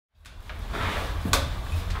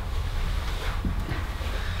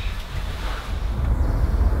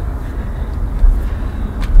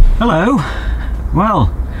Hello.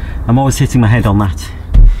 Well, I'm always hitting my head on that.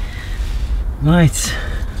 Right,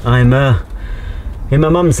 I'm in my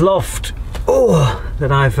mum's loft. Oh,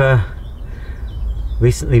 that I've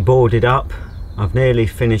recently boarded up. I've nearly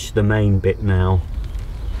finished the main bit now,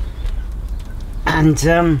 and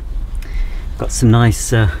got some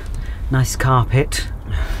nice carpet.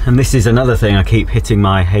 And this is another thing I keep hitting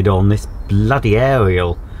my head on, this bloody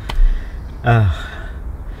aerial.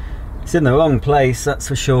 It's in the wrong place, that's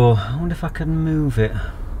for sure. I wonder if I can move it.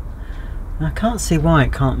 I can't see why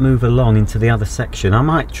it can't move along into the other section. I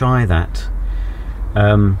might try that,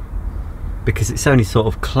 because it's only sort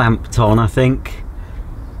of clamped on, I think,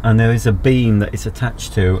 and there is a beam that it's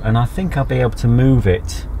attached to, and I think I'll be able to move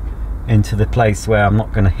it into the place where I'm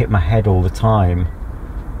not going to hit my head all the time.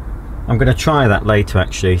 I'm going to try that later,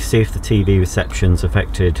 actually, see if the TV reception's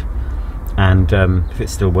affected, and if it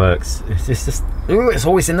still works. It's just ooh, it's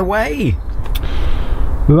always in the way.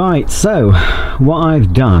 Right, so what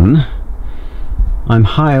I've done, I'm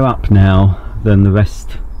higher up now than the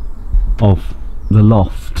rest of the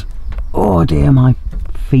loft. Oh dear, my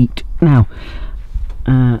feet. Now,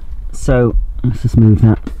 so let's just move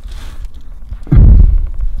that.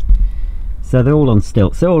 So they're all on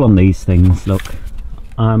stilts, they're all on these things, look.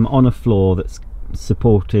 I'm on a floor that's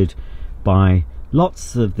supported by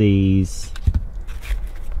lots of these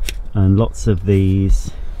and lots of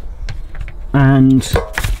these and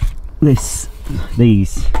these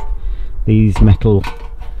metal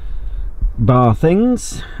bar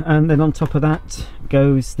things, and then on top of that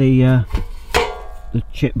goes the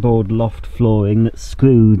chipboard loft flooring that's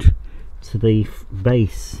screwed to the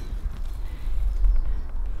base.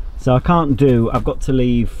 So I can't do, I've got to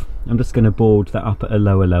leave, I'm just going to board that up at a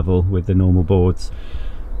lower level with the normal boards.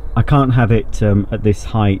 I can't have it at this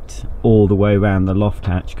height all the way around the loft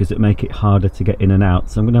hatch because it'd make it harder to get in and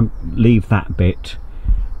out, so I'm going to leave that bit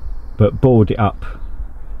but board it up.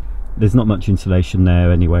 There's not much insulation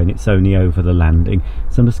there anyway, and it's only over the landing,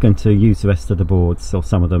 so I'm just going to use the rest of the boards, or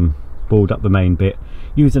some of them, board up the main bit,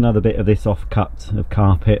 use another bit of this off-cut of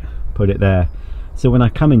carpet, put it there, so when I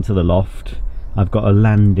come into the loft I've got a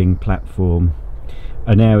landing platform,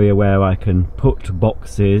 an area where I can put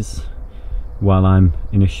boxes while I'm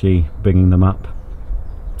initially bringing them up.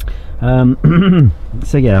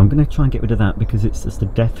 So yeah, I'm going to try and get rid of that because it's just a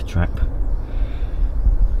death trap.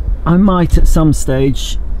 I might at some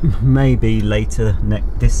stage, maybe later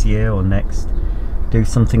this year or next, do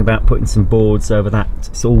something about putting some boards over that.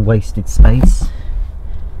 It's all wasted space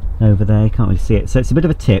over there, you can't really see it, so it's a bit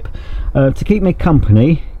of a tip. To keep me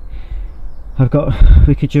company, I've got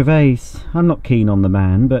Ricky Gervais. I'm not keen on the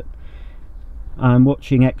man, but I'm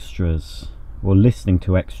watching extras or listening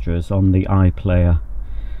to extras on the iPlayer,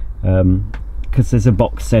 because there's a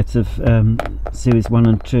box set of series 1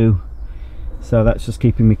 and 2, so that's just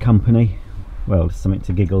keeping me company. Well, it's something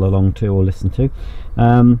to giggle along to or listen to.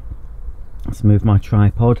 Let's move my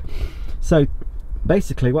tripod. So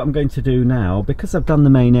basically what I'm going to do now, because I've done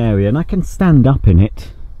the main area and I can stand up in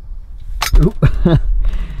it.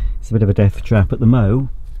 It's a bit of a death trap at the mo.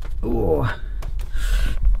 Ooh.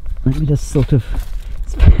 Let me just sort of,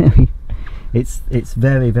 it's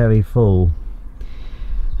very full.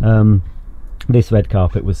 This red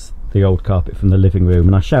carpet was the old carpet from the living room,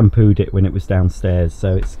 and I shampooed it when it was downstairs,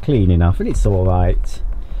 so it's clean enough and it's all right.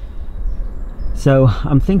 So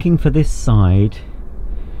I'm thinking for this side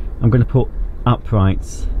I'm going to put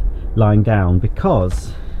uprights lying down,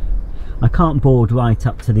 because I can't board right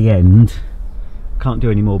up to the end, can't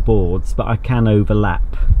do any more boards, but I can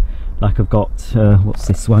overlap. Like I've got what's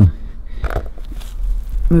this one?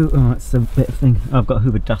 Oh, it's a bit of thing. I've got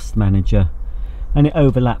Hoover Dust Manager, and it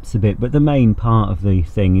overlaps a bit, but the main part of the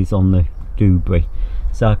thing is on the doobry,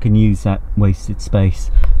 so I can use that wasted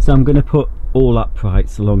space. So I'm going to put all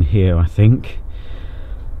uprights along here, I think.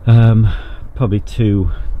 Probably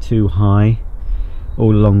too high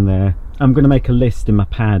all along there. I'm going to make a list in my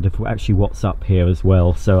pad of actually what's up here as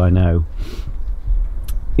well, so I know.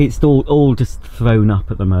 It's all just thrown up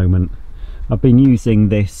at the moment. I've been using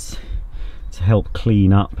this to help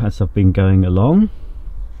clean up as I've been going along.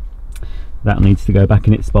 That needs to go back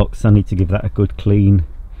in its box. I need to give that a good clean,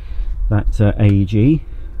 that AG.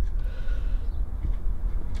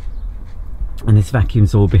 And this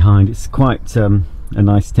vacuum's all behind. It's quite a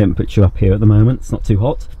nice temperature up here at the moment. It's not too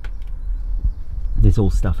hot. There's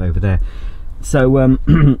all stuff over there. So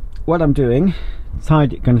what I'm doing, going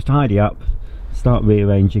to tidy up, start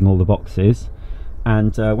rearranging all the boxes,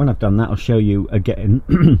 and when I've done that I'll show you again.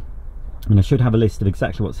 And I should have a list of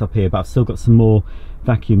exactly what's up here, but I've still got some more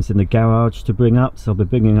vacuums in the garage to bring up, so I'll be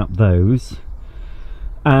bringing up those.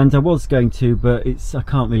 And I was going to, but I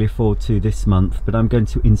can't really afford to this month, but I'm going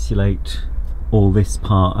to insulate all this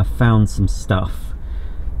part. I found some stuff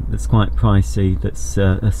that's quite pricey, that's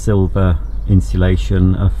a silver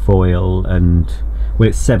insulation, a foil, and well,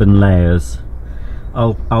 it's 7 layers.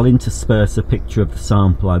 I'll intersperse a picture of the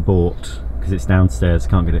sample I bought because it's downstairs,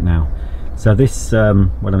 can't get it now. So this,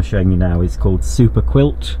 what I'm showing you now, is called Super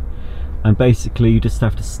Quilt, and basically you just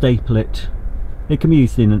have to staple it. It can be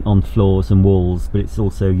used on floors and walls, but it's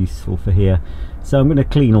also useful for here. So I'm going to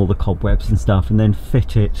clean all the cobwebs and stuff and then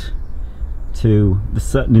fit it to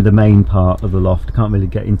certainly the main part of the loft. I can't really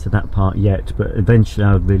get into that part yet, but eventually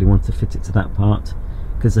I would really want to fit it to that part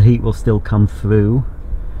because the heat will still come through.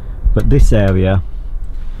 But this area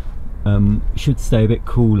should stay a bit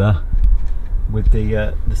cooler with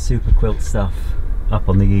the Super Quilt stuff up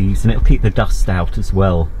on the eaves, and it'll keep the dust out as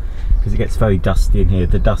well, because it gets very dusty in here.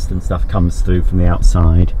 The dust and stuff comes through from the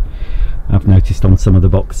outside, I've noticed on some of the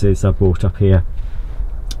boxes I brought up here.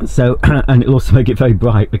 So and it'll also make it very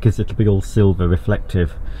bright because it'll be all silver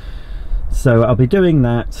reflective. So I'll be doing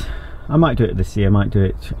that. I might do it this year, I might do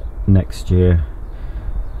it next year.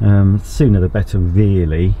 Sooner the better,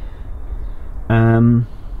 really.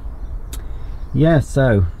 Yeah,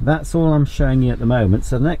 so that's all I'm showing you at the moment.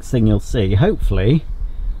 So the next thing you'll see, hopefully,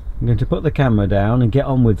 I'm going to put the camera down and get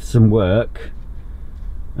on with some work,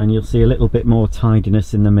 and you'll see a little bit more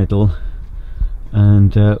tidiness in the middle,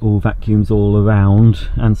 and all vacuums all around,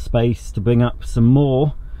 and space to bring up some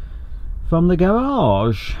more from the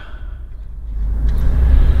garage.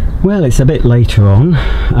 Well, it's a bit later on.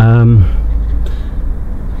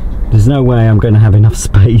 There's no way I'm going to have enough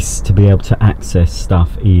space to be able to access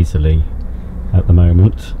stuff easily at the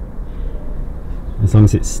moment, as long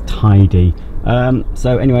as it's tidy.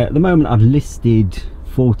 So anyway, at the moment I've listed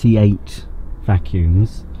 48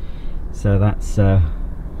 vacuums, so that's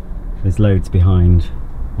there's loads behind,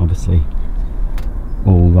 obviously,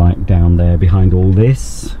 all right down there behind all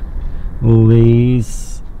this, all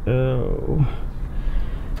these, all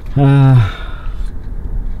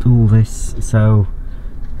this. So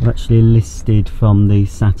I've actually listed from the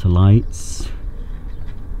satellites: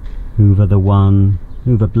 Hoover the One,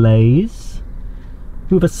 Hoover Blaze,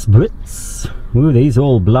 Hoover Spritz. Ooh, these are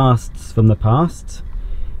all blasts from the past.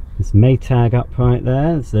 There's Maytag upright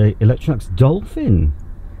there. There's the Electrolux Dolphin.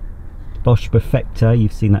 Bosch Perfecta,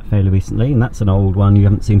 you've seen that fairly recently, and that's an old one you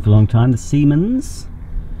haven't seen for a long time. The Siemens.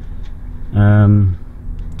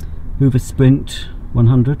 Hoover Sprint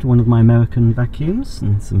 100, one of my American vacuums.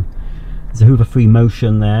 And there's a Hoover Free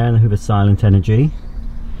Motion there, and a Hoover Silent Energy.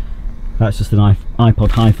 That's just an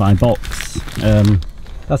iPod Hi-Fi box.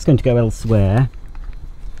 That's going to go elsewhere.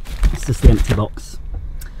 It's just the empty box.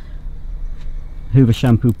 Hoover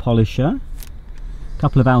Shampoo Polisher. A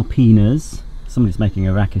couple of Alpinas. Somebody's making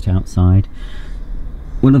a racket outside.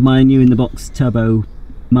 One of my new in the box Turbo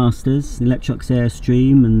Masters, the Electrolux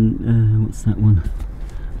Airstream, and what's that one?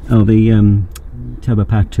 Oh, the Turbo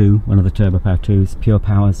Power 2, one of the Turbo Power 2s, Pure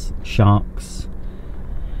Powers Sharks.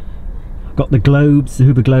 Got the globes, the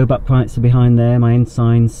Hoover Globe uprights are behind there, my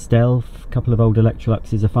Ensign Stealth, a couple of old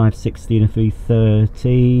Electroluxes, a 560 and a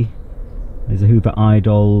 330. There's a Hoover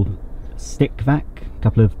Idol Stick Vac, a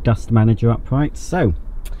couple of Dust Manager uprights. So,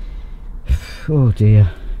 oh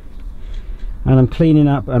dear. And I'm cleaning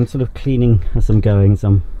up, I'm sort of cleaning as I'm going, as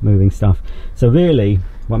I'm moving stuff. So really,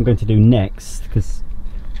 what I'm going to do next, because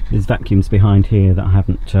there's vacuums behind here that I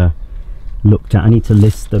haven't looked at, I need to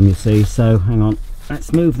list them, you see. So hang on,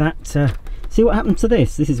 let's move that. See what happened to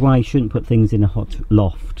this. This is why you shouldn't put things in a hot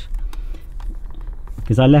loft,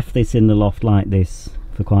 because I left this in the loft like this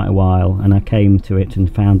for quite a while, and I came to it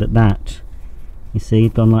and found that you see,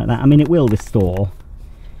 done like that. I mean, it will restore.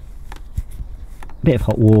 A bit of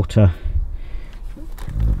hot water.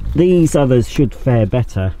 These others should fare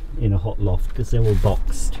better in a hot loft because they're all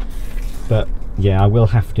boxed, but yeah, I will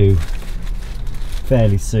have to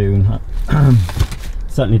fairly soon.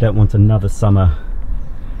 Certainly don't want another summer,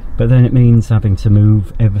 but then it means having to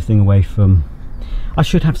move everything away from... I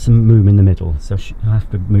should have some room in the middle, so I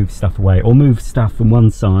have to move stuff away, or move stuff from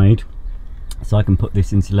one side so I can put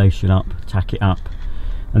this insulation up, tack it up,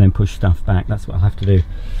 and then push stuff back. That's what I'll have to do.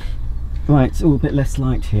 Right, it's all a bit less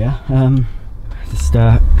light here. Just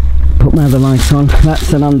put my other light on.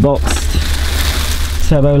 That's an unboxed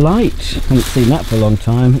turbo light. Haven't seen that for a long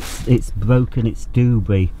time. It's broken, it's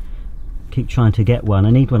doobie. Keep trying to get one.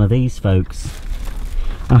 I need one of these, folks.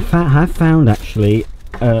 I have found actually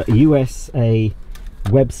a USA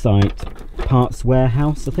website, Parts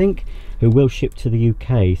Warehouse I think, who will ship to the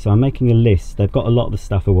UK, so I'm making a list. They've got a lot of the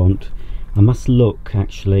stuff I want. I must look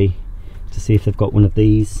actually to see if they've got one of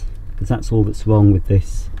these, because that's all that's wrong with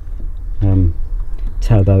this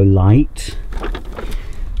turbo light.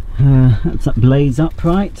 That's that blaze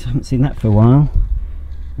upright. I haven't seen that for a while.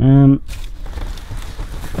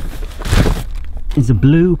 There's a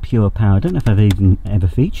blue Pure Power. I don't know if I've even ever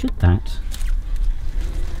featured that.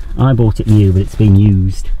 I bought it new, but it's been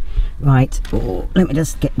used. Right, let me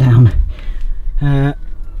just get down.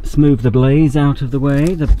 Smooth the blaze out of the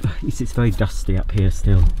way. It's very dusty up here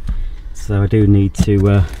still, so I do need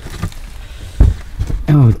to.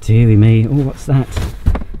 Oh dearie me! Oh, what's that?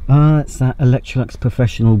 Ah, that's that Electrolux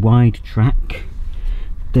Professional wide track.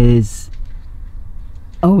 There's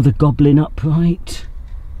the Goblin upright.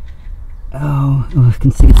 Oh, I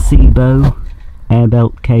can see a Sebo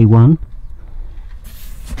Airbelt K1.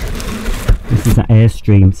 This is that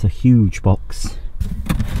Airstream. It's a huge box,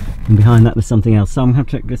 and behind that there's something else. So I'm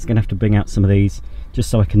just going to have to bring out some of these just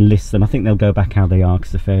so I can list them. I think they'll go back how they are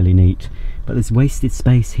because they're fairly neat. But there's wasted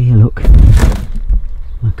space here. Look,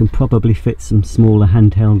 I can probably fit some smaller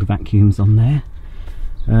handheld vacuums on there.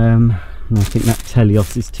 And I think that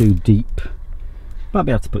Telios is too deep. But I'll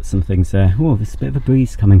be able to put some things there. Oh, there's a bit of a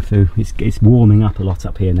breeze coming through. It's warming up a lot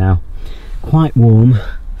up here now. Quite warm,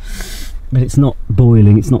 but it's not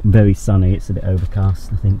boiling. It's not very sunny. It's a bit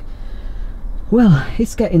overcast, I think. Well,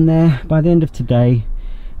 it's getting there. By the end of today,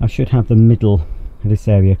 I should have the middle of this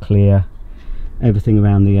area clear, everything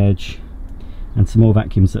around the edge, and some more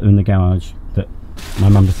vacuums that are in the garage that my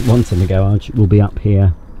mum doesn't want in the garage will be up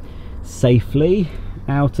here safely,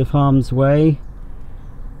 out of harm's way.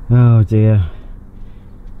 Oh dear.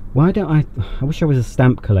 Why don't I wish I was a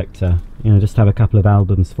stamp collector, you know, just have a couple of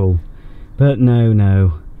albums full. But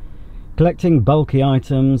no. Collecting bulky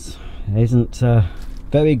items isn't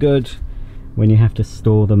very good when you have to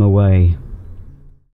store them away.